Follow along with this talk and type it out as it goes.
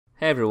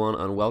Hey everyone,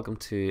 and welcome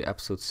to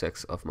episode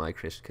 6 of my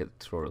Creation Kit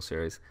tutorial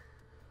series.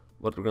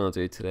 What we're going to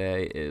do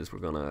today is we're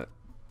going to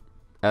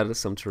edit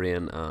some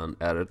terrain and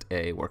edit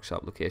a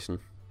workshop location.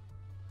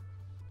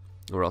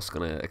 We're also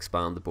going to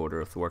expand the border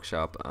of the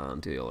workshop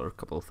and do a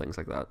couple of things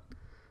like that.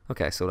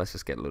 Okay, so let's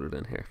just get loaded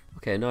in here.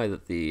 Okay, now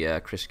that the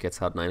Creation Kit's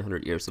had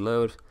 900 years to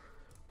load,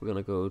 we're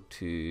going to go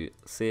to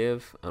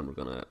save and we're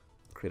going to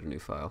create a new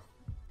file.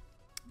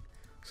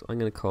 So I'm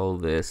going to call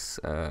this,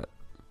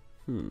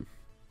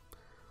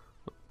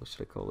 what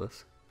should I call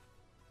this?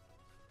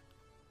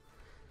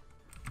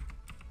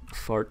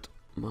 Fart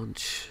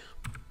Munch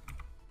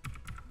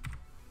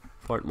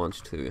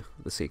 2,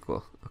 the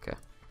sequel. Okay.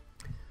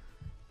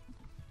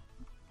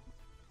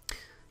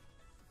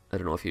 I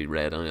don't know if you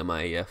read any of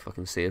my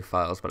fucking save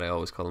files, but I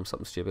always call them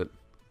something stupid.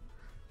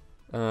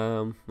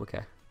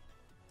 Okay.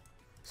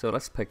 So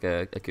let's pick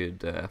a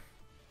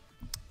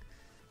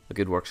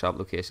good workshop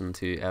location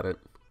to edit.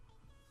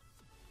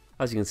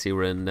 As you can see,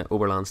 we're in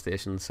Oberland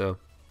Station, so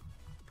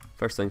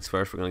first things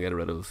first, we're going to get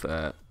rid of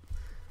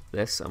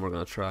this, and we're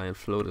going to try and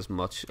float as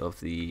much of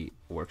the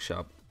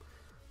workshop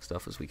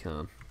stuff as we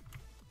can.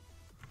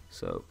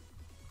 So,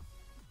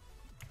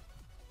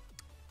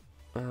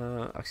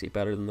 actually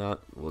better than that,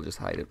 we'll just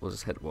hide it, we'll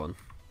just hit 1.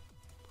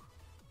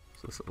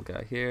 So this little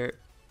guy here,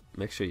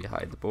 make sure you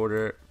hide the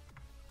border,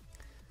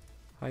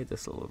 hide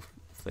this little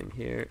thing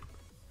here,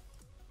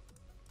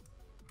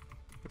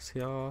 this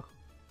here,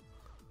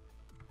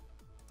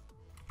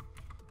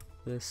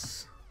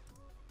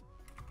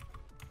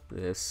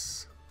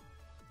 this,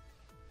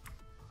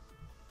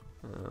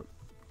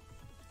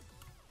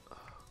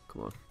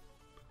 come on,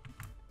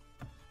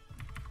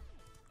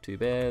 2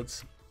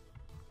 beds,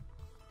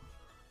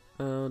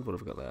 and what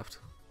have we got left?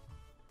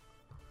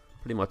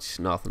 Pretty much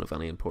nothing of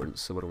any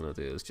importance, so what I'm going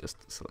to do is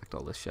just select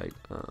all this shite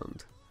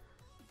and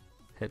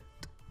hit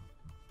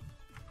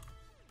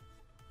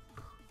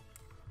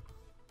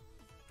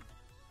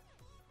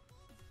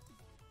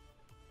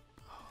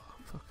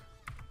fuck.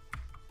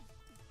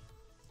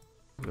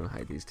 I'm going to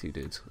hide these 2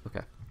 dudes.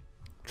 Okay,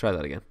 try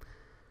that again.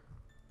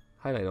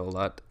 Highlight all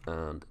that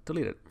and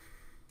delete it.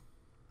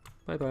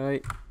 Bye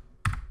bye.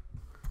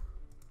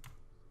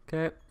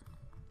 Okay.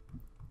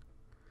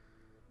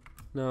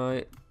 Now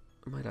I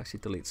might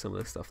actually delete some of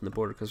this stuff in the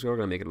border because we're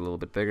going to make it a little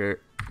bit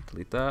bigger.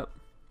 Delete that.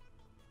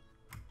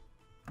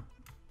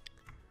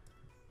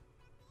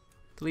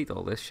 Delete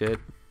all this shit.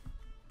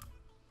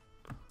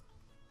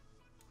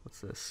 What's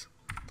this?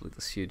 Delete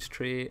this huge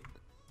tree.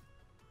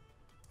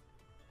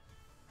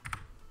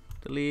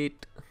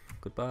 Delete.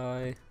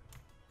 Goodbye.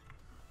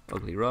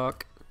 Ugly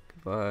rock.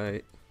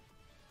 Goodbye.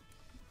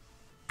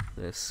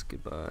 This.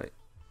 Goodbye.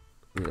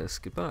 This.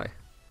 Goodbye.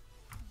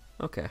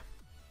 Okay.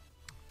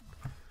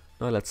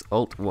 Now let's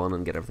Alt+1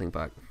 and get everything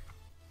back.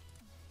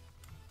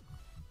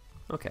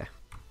 Okay.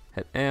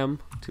 Hit M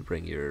to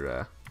bring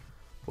your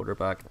border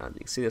back, and you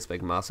can see this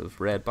big massive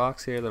red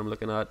box here that I'm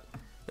looking at.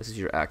 This is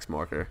your X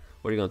marker.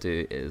 What you're going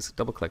to do is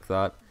double click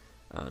that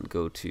and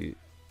go to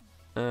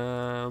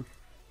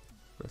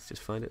let's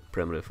just find it.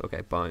 Primitive. Okay,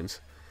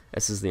 bounds.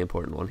 This is the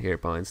important one here,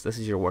 bounds. This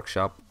is your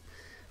workshop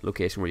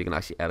location where you can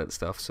actually edit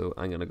stuff. So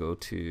I'm going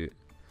to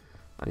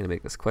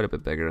make this quite a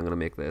bit bigger. I'm going to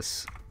make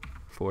this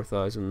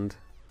 4,000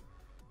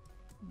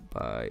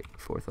 by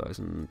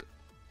 4,000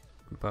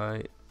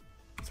 by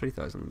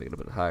 3,000. Make it a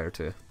bit higher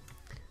too.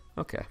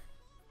 Okay.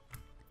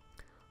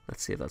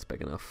 Let's see if that's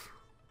big enough.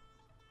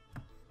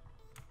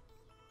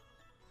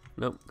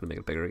 Nope. Gonna make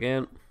it bigger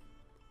again.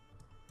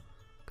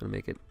 Gonna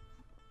make it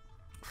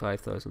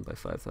 5,000 by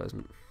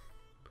 5,000.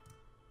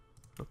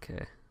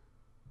 Okay.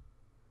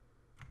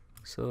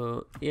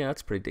 So yeah,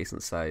 that's a pretty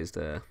decent sized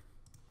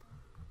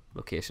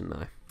location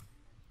now.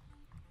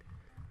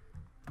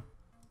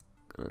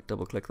 Gonna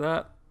double click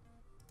that,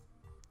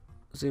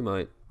 zoom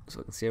out so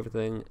I can see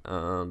everything,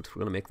 and we're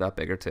gonna make that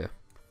bigger too.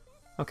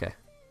 Okay.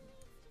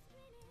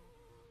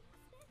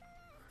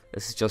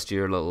 This is just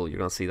your little, you're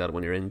gonna see that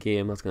when you're in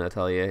game. That's gonna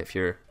tell you if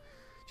you're,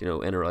 you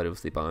know, in or out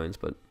of the bounds,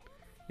 but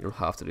you don't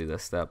have to do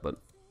this step, but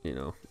you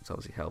know, it's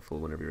obviously helpful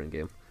whenever you're in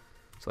game.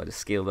 So I just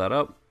scaled that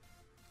up,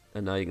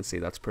 and now you can see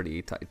that's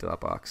pretty tight to that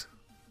box.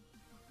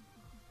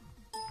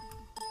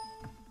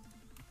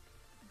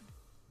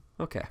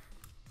 Okay.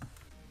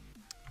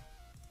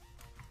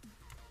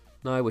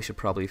 Now we should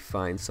probably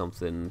find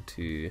somewhere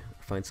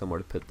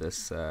to put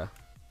this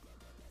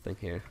thing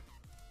here.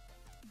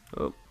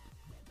 Oh,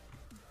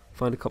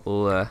 find a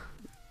couple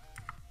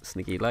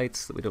sneaky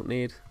lights that we don't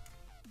need.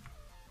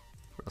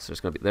 Or else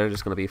they're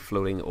just gonna be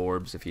floating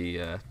orbs if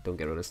you don't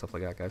get rid of stuff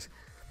like that, guys.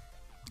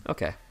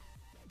 Okay.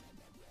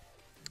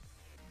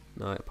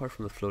 Now, apart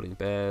from the floating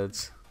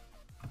beds,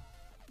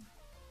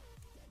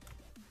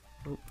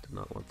 oh, did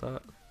not want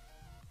that.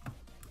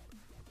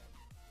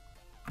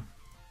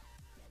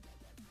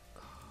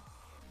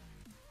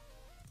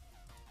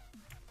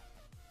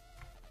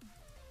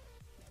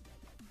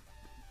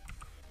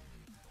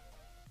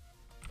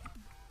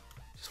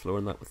 Just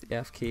lowering that with the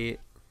F key.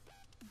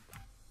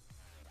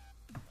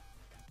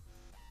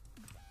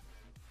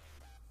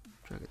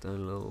 Drag it down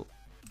a little.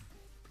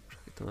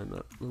 down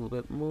that a little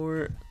bit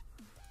more.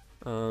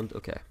 And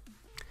okay.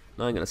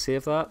 Now I'm going to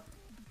save that.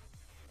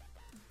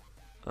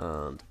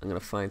 And I'm going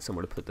to find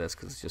somewhere to put this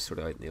because it's just sort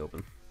of out in the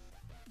open.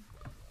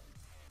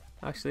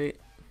 Actually,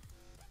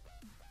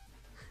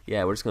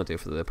 yeah, we're just going to do it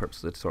for the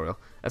purpose of the tutorial.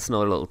 That's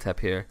another little tip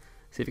here.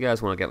 See if you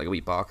guys want to get like a wee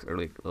box or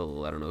like a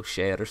little, I don't know,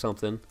 shed or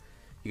something.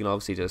 You can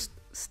obviously just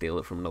steal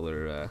it from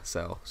another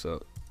cell.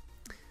 So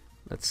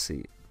let's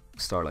see.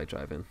 Starlight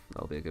Drive-In.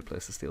 That'll be a good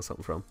place to steal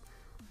something from.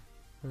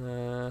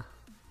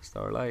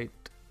 Starlight.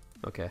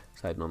 Okay,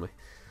 it's hiding on me.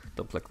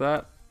 Double click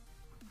that.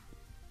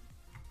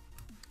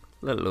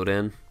 Let it load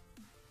in.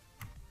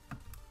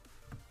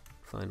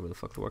 Find where the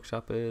fuck the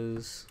workshop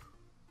is.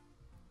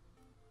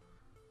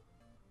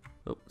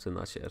 Oh, it's in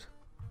that shed.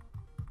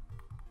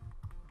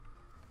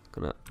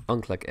 Gonna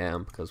unclick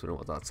M because we don't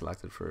want that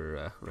selected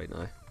for right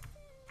now.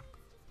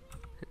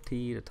 Hit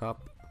T to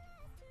top.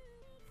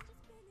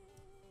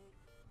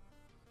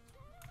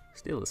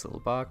 Steal this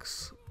little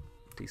box.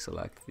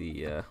 Deselect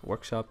the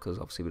workshop because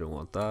obviously we don't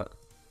want that.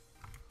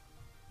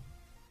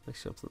 Make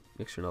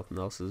sure nothing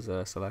else is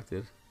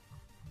selected.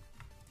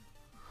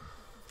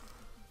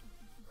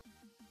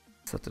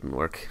 That didn't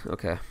work.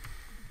 Okay.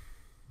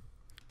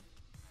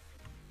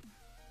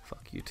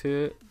 Fuck you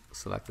too.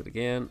 Select it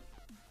again.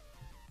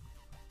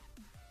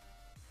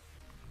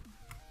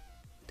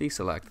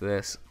 Deselect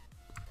this.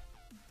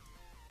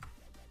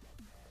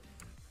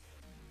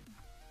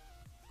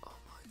 Oh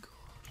my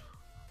god.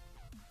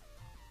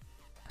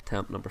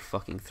 Attempt number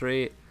fucking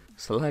 3.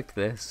 Select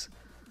this.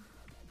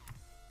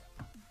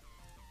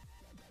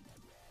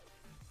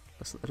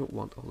 Listen, I don't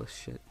want all this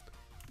shit.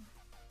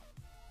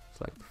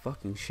 Select the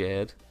fucking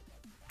shed.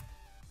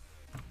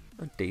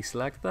 And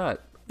deselect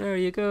that. There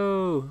you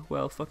go.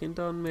 Well fucking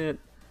done, mate.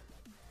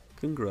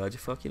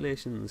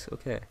 Congratulations.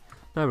 Okay.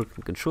 Now we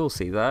can control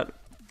C that.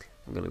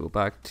 I'm gonna go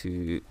back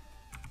to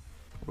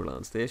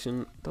Overland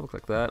Station. Double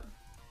click that.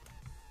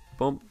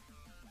 Bump.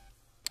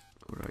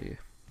 Where are you?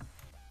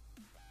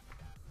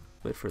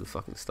 Wait for the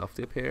fucking stuff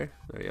to appear.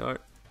 There you are.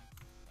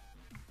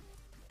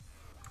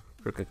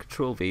 We're gonna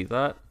control V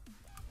that.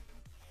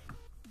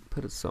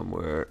 Put it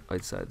somewhere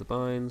outside the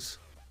bounds.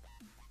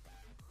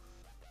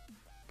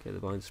 Okay, the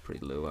bounds is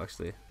pretty low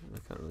actually. I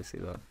can't really see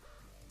that.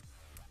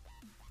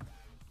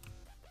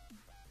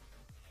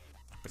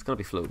 It's gonna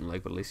be floating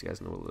like, but at least you guys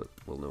know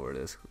we'll know where it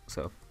is.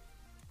 So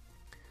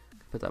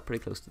put that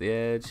pretty close to the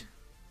edge.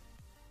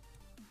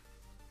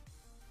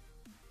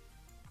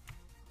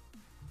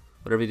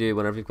 Whatever you do,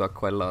 whenever you've got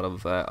quite a lot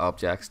of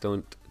objects,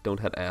 don't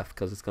hit F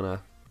because it's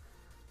gonna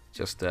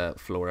just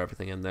floor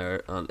everything in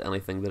there, and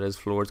anything that is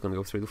floor is gonna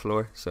go through the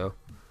floor. So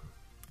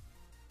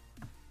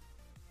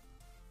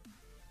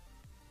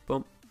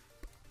bump.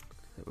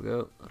 There we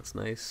go. That's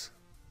nice.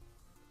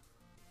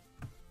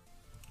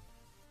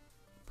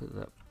 Put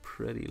that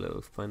pretty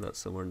low. Find that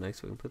somewhere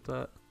nice we can put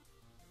that.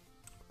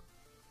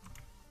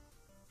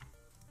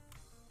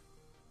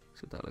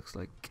 See what that looks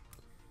like.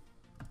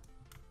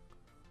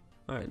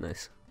 Alright,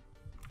 nice.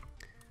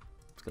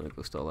 I'm just gonna go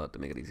install that to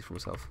make it easy for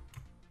myself.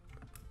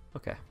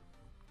 Okay.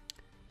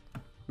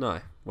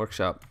 Now,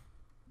 workshop.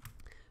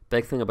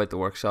 Big thing about the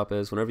workshop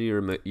is whenever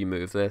you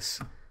move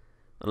this,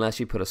 unless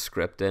you put a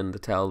script in to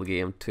tell the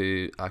game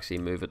to actually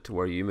move it to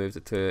where you moved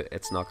it to,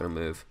 it's not going to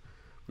move.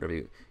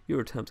 Whenever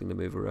you're attempting to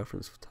move a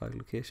reference tag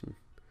location.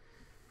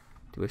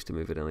 Do you wish to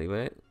move it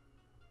anyway?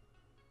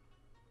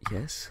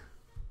 Yes.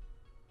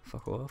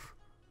 Fuck off.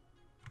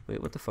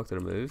 Wait, what the fuck did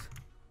I move?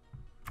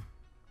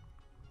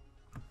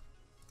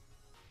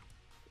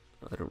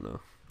 I don't know.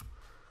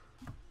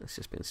 That's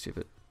just being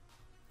stupid.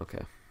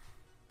 Okay.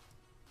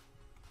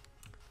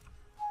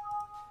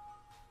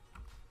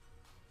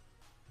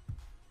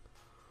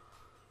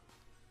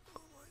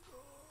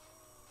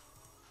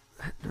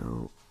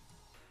 No.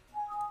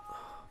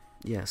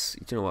 Yes.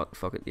 Do you know what?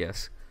 Fuck it.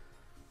 Yes.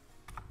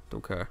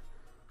 Don't care.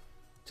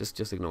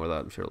 Just ignore that.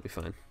 I'm sure it'll be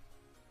fine.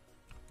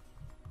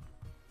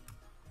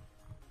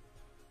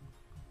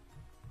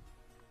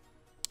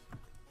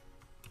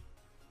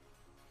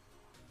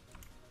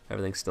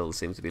 Everything still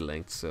seems to be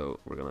linked, so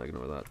we're gonna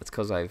ignore that. It's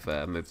because I've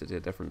moved it to a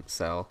different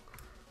cell.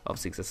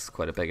 Obviously, because this is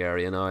quite a big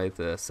area now.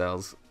 The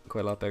cell's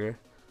quite a lot bigger.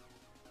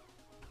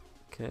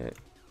 Okay.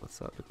 What's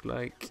that look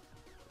like?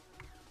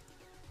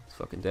 It's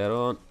fucking dead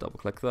on. Double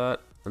click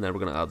that, and then we're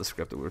gonna add the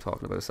script that we were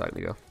talking about a second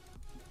ago.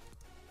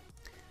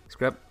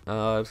 Script,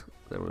 add.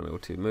 Then we're gonna go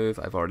to move.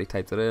 I've already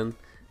typed it in.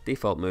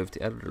 Default move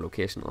to editor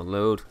location on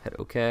load. Hit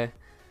OK.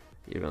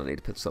 You're gonna need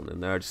to put something in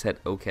there. Just hit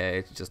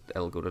OK.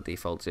 It'll go to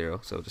default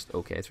 0. So just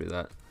OK through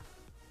that.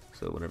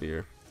 So whenever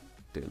you're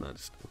doing that,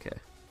 just OK.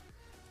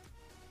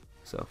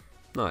 So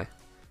now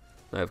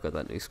I've got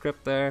that new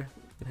script there.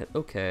 And hit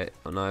OK.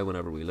 And now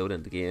whenever we load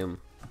into the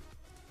game,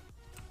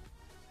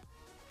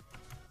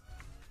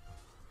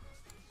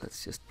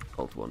 let's just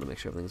Alt+1 to make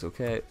sure everything's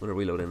okay. Whenever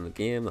we load in the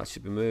game, that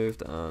should be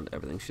moved and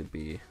everything should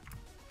be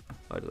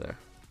out of there.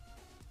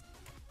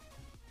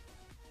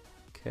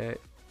 Okay.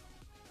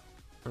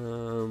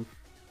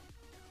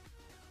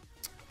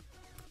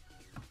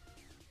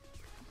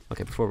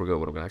 Okay, before we go,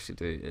 what I'm going to actually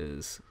do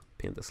is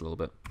paint this a little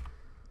bit.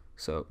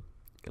 So I'm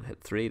gonna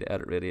hit 3 to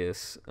edit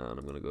radius, and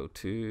I'm gonna go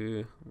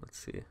to, let's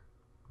see,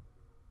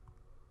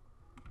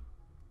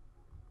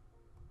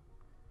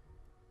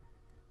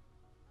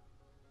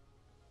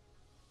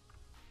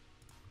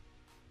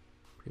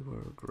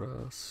 pre-world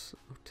grass,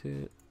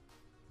 rotate.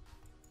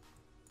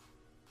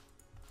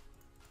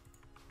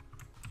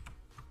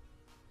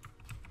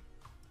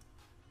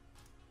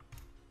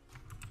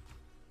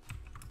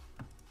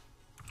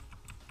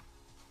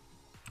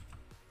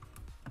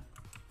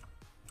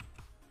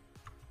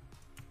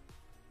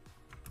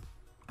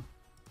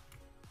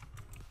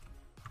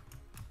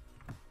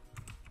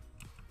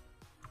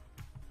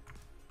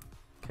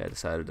 Okay, I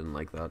decided I didn't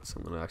like that, so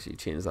I'm going to actually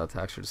change that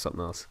texture to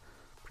something else.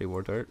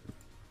 Pre-war dirt.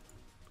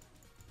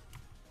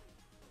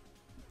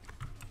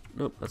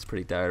 Nope, that's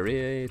pretty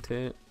diarrhea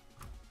too.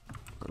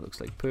 That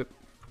looks like poop.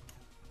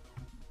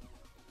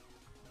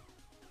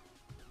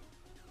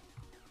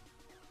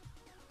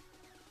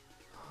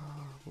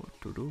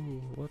 What to do?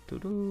 What to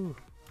do?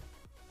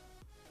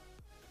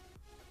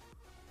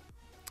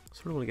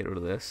 So I want to get rid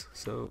of this,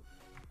 so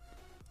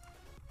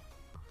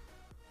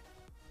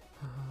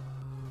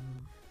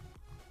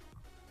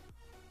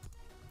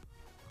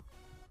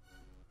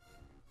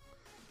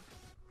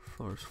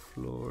forest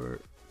floor,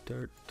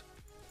 dirt.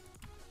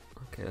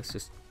 Okay, let's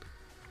just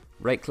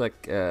right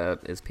click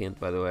is paint,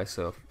 by the way,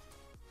 so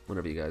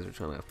whenever you guys are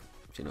trying to,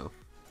 you know,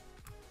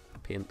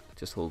 paint,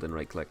 just hold in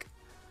right click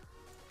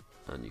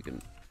and you can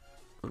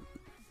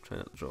try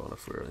not to draw on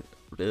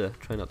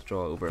try not to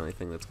draw over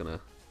anything that's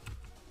gonna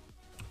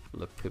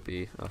look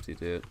poopy after you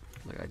do it,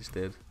 like I just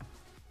did.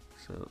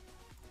 So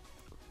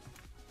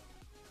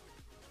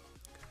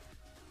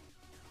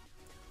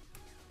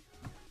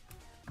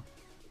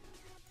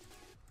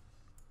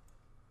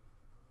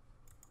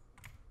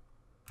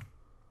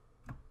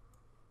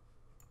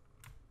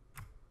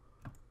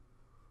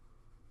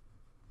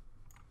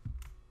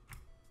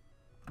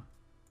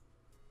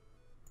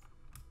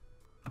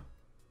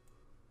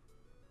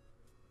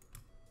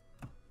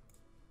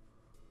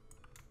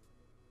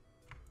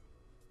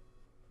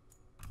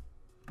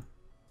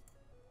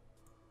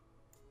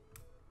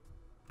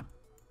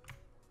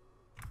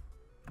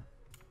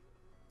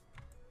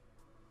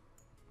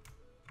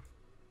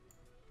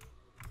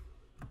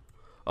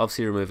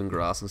obviously removing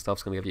grass and stuff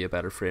is going to give you a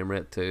better frame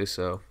rate too,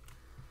 so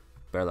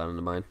bear that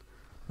in mind.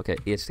 Okay,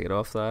 H to get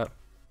off that.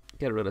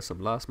 Get rid of some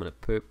last minute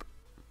poop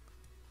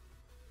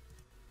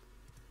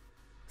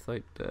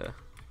without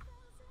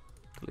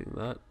deleting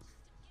that.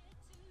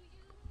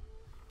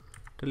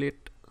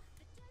 Delete.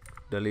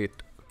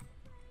 Delete.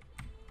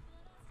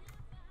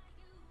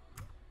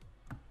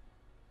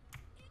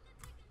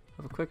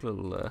 Have a quick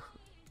little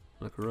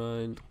look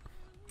around.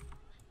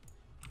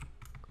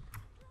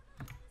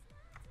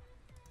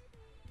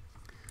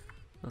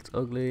 That's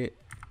ugly.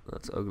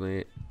 That's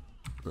ugly.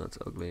 That's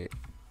ugly.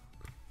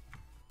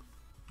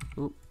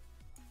 Oop.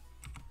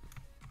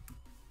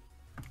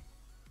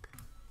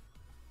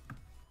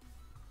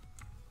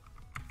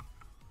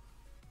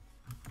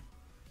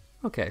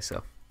 Okay,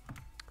 so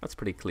that's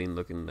pretty clean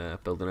looking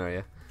building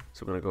area.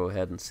 So we're gonna go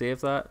ahead and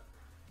save that,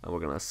 and we're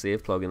gonna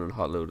save plugin and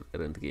hot load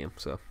it into game.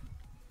 So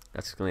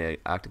that's gonna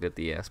activate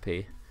the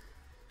ESP.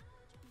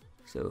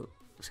 So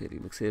CD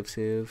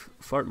save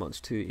fart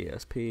munch 2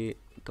 ESP,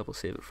 double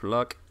save it for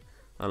luck,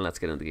 and let's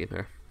get into the game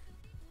here.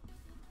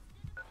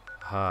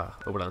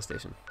 Overland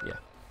station, yeah.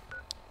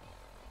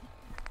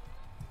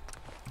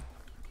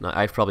 Now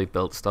I've probably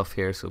built stuff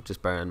here, so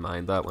just bear in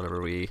mind that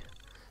whenever we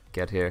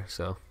get here.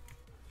 So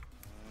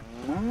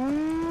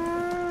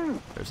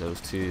there's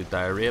those 2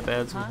 diarrhea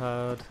beds we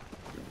had.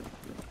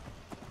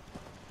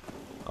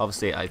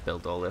 Obviously I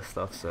built all this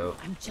stuff, so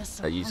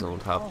you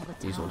don't have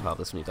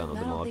this when you download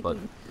the mod, but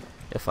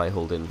if I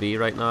hold in V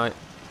right now,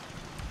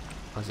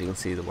 as you can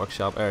see, the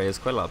workshop area is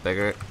quite a lot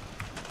bigger.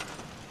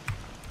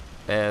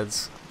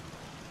 Beds.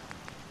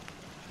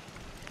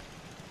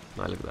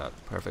 Now look at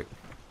that, perfect.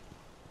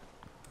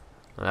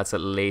 And that's at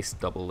least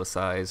double the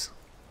size.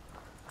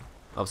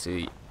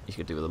 Obviously you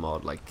could do with a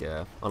mod like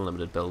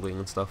unlimited building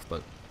and stuff,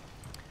 but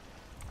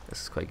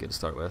this is quite good to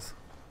start with.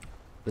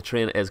 The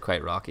terrain is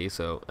quite rocky,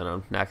 so in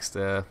our next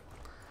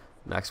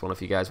one,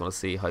 if you guys want to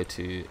see how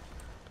to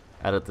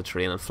edit the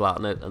terrain and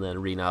flatten it and then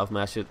renav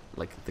mesh it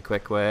like the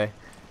quick way,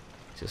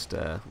 just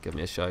give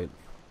me a shout.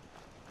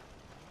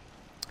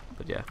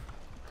 But yeah,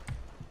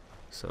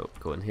 so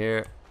go in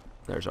here,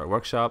 there's our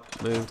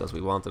workshop, moved as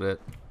we wanted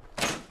it.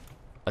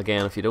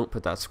 Again, if you don't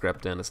put that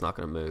script in, it's not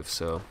going to move,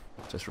 so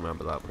just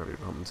remember that whenever you're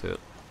coming to it.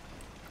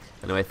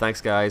 Anyway, thanks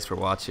guys for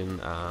watching,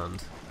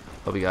 and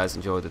hope you guys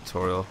enjoyed the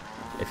tutorial.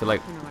 If you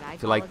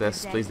like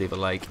this, please leave a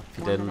like. If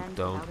you didn't,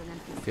 don't.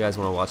 If you guys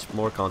want to watch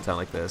more content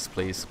like this,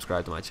 please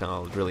subscribe to my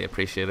channel. I'd really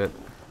appreciate it.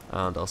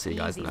 And I'll see you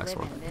guys in the next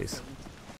one. Peace.